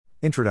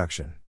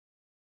Introduction.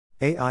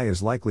 AI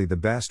is likely the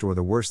best or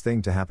the worst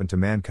thing to happen to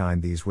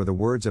mankind. These were the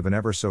words of an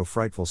ever so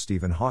frightful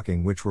Stephen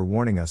Hawking, which were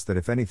warning us that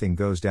if anything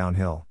goes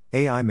downhill,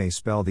 AI may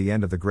spell the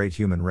end of the great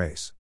human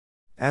race.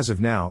 As of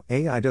now,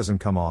 AI doesn't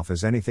come off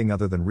as anything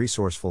other than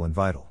resourceful and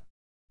vital.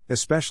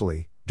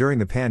 Especially during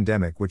the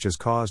pandemic, which has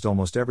caused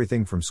almost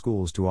everything from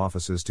schools to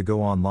offices to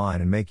go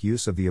online and make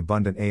use of the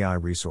abundant AI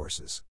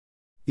resources.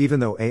 Even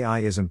though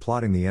AI isn't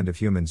plotting the end of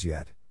humans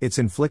yet, it's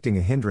inflicting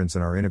a hindrance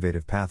in our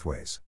innovative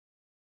pathways.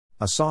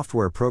 A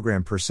software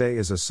program per se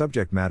is a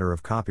subject matter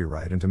of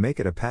copyright, and to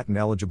make it a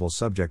patent-eligible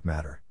subject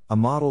matter, a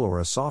model or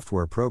a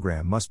software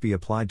program must be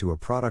applied to a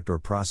product or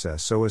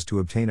process so as to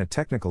obtain a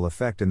technical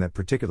effect in that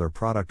particular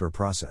product or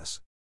process.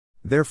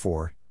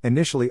 Therefore,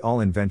 initially all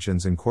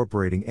inventions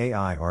incorporating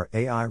AI are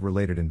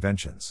AI-related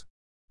inventions.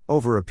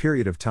 Over a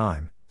period of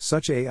time,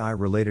 such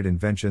AI-related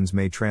inventions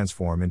may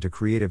transform into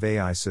creative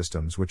AI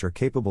systems which are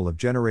capable of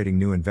generating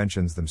new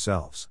inventions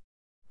themselves.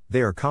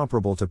 They are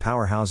comparable to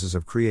powerhouses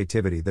of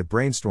creativity that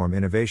brainstorm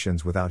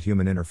innovations without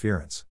human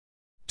interference.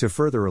 To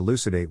further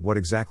elucidate what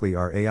exactly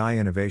are AI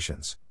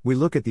innovations, we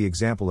look at the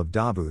example of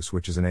Dabus,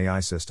 which is an AI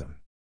system.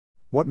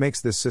 What makes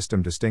this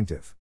system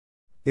distinctive?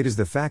 It is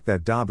the fact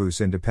that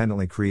Dabus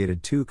independently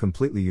created two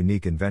completely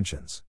unique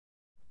inventions.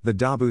 The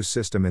Dabus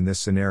system in this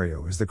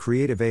scenario is the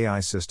creative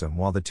AI system,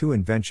 while the two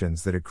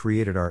inventions that it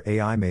created are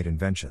AI-made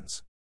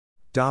inventions.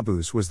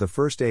 Dabus was the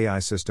first AI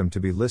system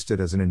to be listed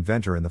as an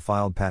inventor in the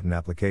filed patent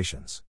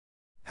applications.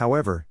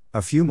 However,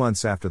 a few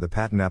months after the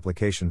patent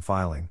application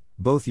filing,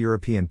 both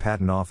European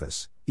Patent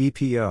Office,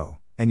 EPO,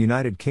 and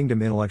United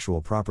Kingdom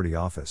Intellectual Property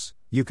Office,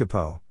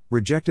 UKPO,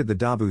 rejected the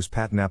Dabus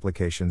patent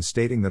application,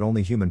 stating that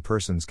only human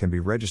persons can be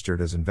registered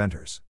as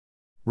inventors.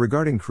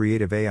 Regarding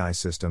creative AI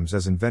systems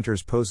as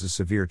inventors poses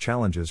severe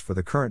challenges for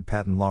the current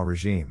patent law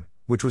regime,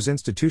 which was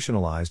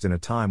institutionalized in a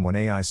time when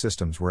AI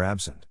systems were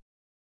absent.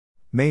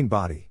 Main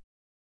body.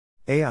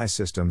 AI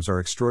systems are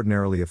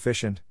extraordinarily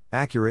efficient,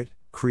 accurate,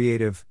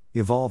 creative,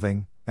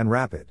 evolving, and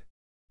rapid.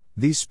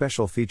 These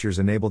special features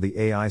enable the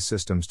AI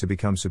systems to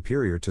become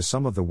superior to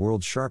some of the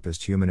world's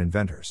sharpest human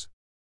inventors.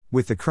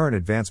 With the current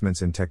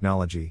advancements in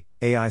technology,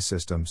 AI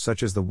systems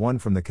such as the one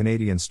from the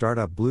Canadian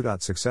startup Blue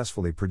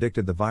successfully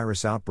predicted the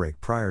virus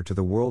outbreak prior to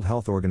the World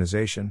Health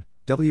Organization,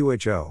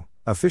 WHO,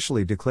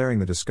 officially declaring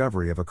the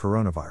discovery of a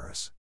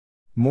coronavirus.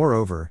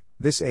 Moreover,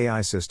 this AI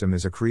system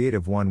is a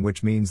creative one,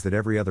 which means that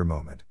every other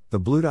moment, the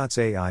Blue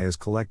AI is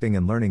collecting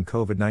and learning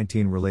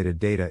COVID-19 related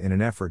data in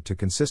an effort to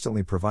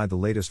consistently provide the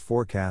latest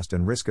forecast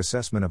and risk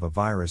assessment of a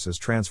virus as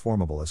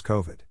transformable as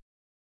COVID.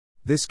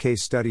 This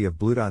case study of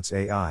Blue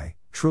AI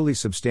truly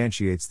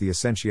substantiates the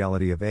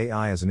essentiality of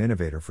AI as an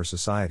innovator for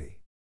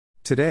society.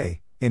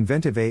 Today,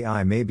 inventive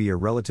AI may be a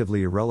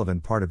relatively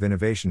irrelevant part of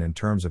innovation in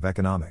terms of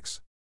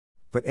economics.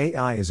 But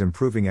AI is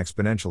improving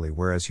exponentially,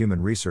 whereas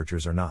human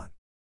researchers are not.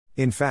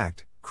 In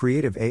fact,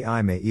 creative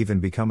AI may even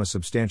become a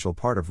substantial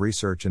part of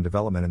research and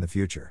development in the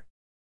future.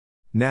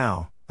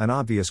 Now, an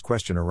obvious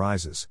question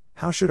arises: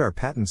 how should our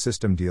patent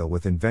system deal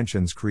with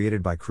inventions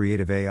created by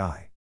creative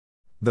AI?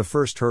 The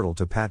first hurdle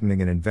to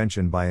patenting an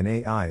invention by an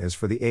AI is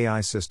for the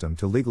AI system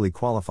to legally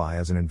qualify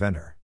as an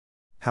inventor.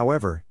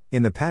 However,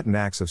 in the patent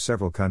acts of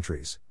several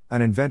countries,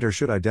 an inventor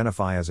should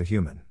identify as a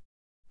human.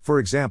 For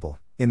example,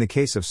 in the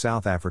case of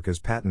South Africa's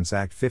Patents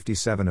Act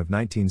 57 of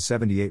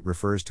 1978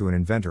 refers to an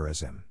inventor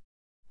as him.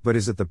 But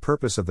is it the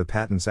purpose of the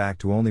Patents Act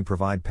to only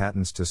provide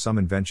patents to some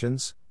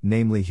inventions,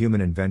 namely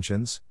human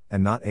inventions,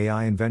 and not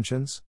AI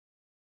inventions?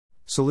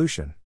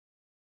 Solution.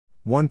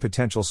 One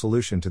potential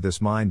solution to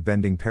this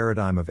mind-bending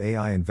paradigm of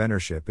AI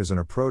inventorship is an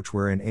approach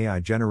wherein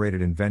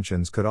AI-generated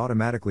inventions could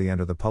automatically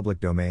enter the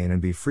public domain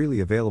and be freely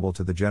available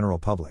to the general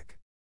public.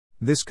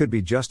 This could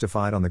be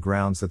justified on the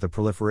grounds that the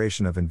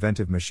proliferation of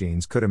inventive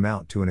machines could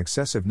amount to an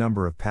excessive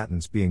number of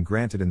patents being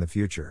granted in the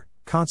future,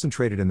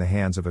 concentrated in the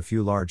hands of a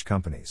few large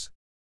companies.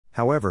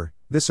 However,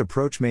 this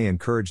approach may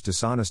encourage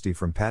dishonesty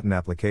from patent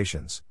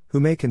applications, who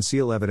may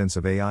conceal evidence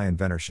of AI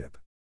inventorship.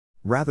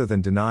 Rather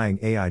than denying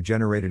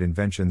AI-generated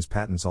inventions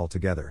patents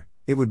altogether,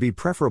 it would be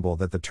preferable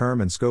that the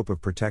term and scope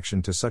of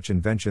protection to such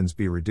inventions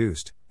be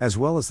reduced, as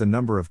well as the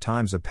number of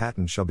times a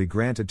patent shall be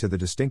granted to the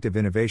distinctive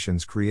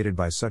innovations created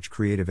by such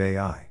creative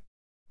AI.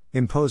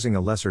 Imposing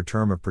a lesser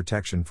term of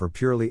protection for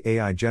purely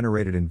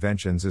AI-generated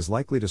inventions is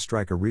likely to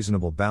strike a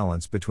reasonable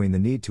balance between the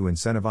need to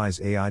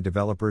incentivize AI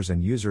developers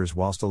and users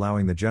whilst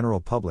allowing the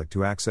general public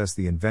to access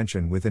the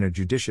invention within a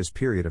judicious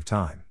period of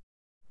time.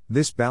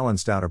 This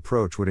balanced-out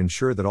approach would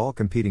ensure that all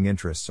competing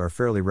interests are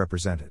fairly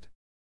represented.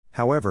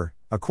 However,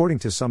 according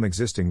to some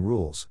existing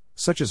rules,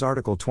 such as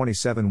Article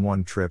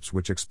 27(1) TRIPS,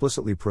 which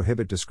explicitly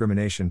prohibit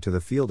discrimination to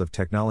the field of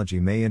technology,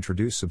 may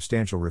introduce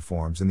substantial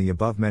reforms in the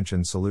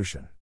above-mentioned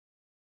solution.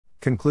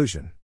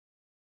 Conclusion.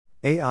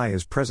 AI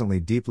is presently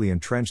deeply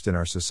entrenched in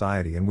our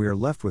society, and we are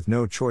left with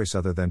no choice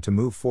other than to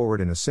move forward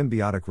in a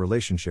symbiotic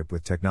relationship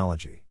with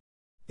technology.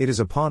 It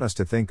is upon us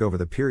to think over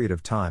the period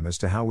of time as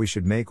to how we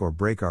should make or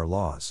break our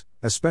laws,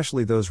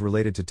 especially those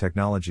related to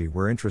technology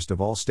where interest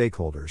of all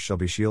stakeholders shall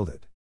be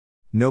shielded.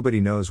 Nobody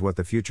knows what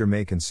the future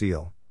may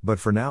conceal, But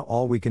for now,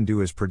 all we can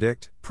do is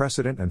predict,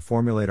 precedent, and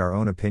formulate our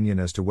own opinion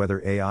as to whether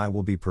AI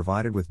will be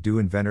provided with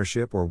due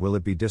inventorship or will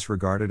it be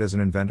disregarded as an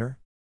inventor?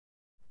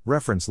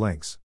 Reference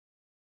links: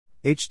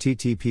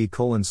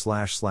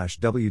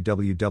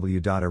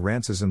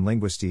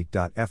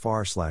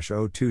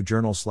 http://www.aranseslinguistique.fr/02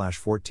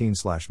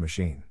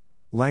 journal/14/machine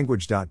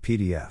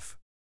language.pdf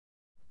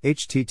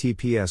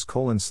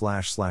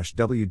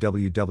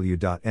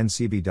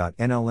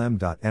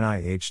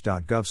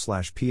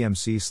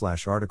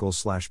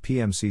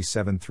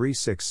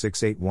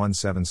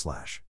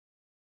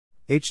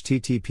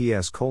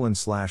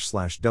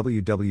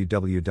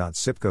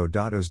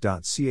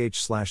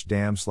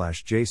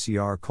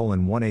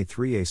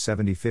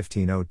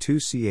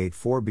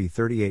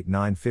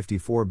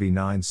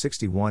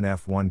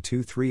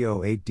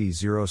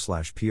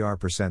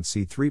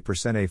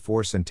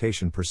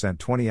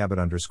centation%20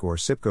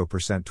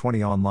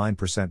 abbot_sipco%20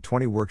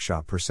 online%20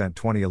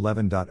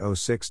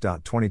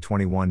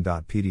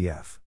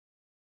 workshop%2011.06.2021.pdf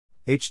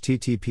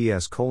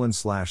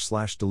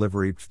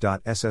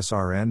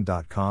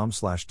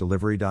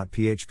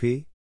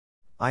https://delivery.ssrn.com/delivery.php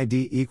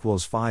ID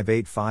equals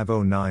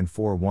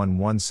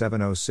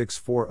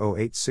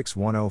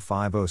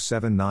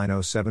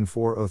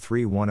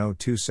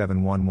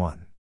 58509411706408610507907403102711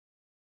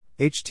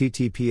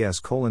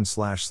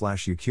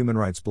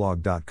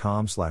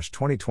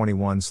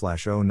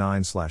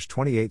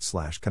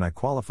 https://humanrightsblog.com/2021/09/28/ Can I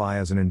qualify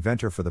as an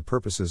inventor for the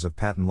purposes of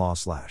patent law/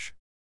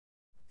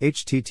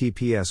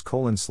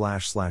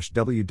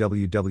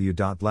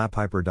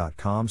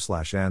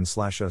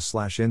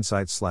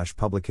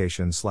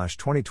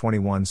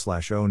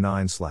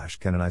 https://www.labhyper.com/n/insights/publication/2021/09/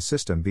 Can an AI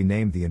system be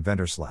named the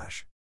inventor/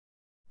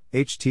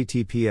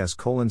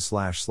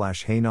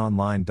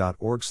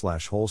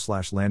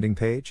 https://haneonline.org/whole/landing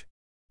page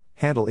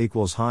handle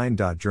equals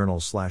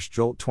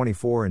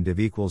hein.journal/jolt24 and div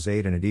equals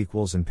 8 and it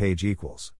equals and page equals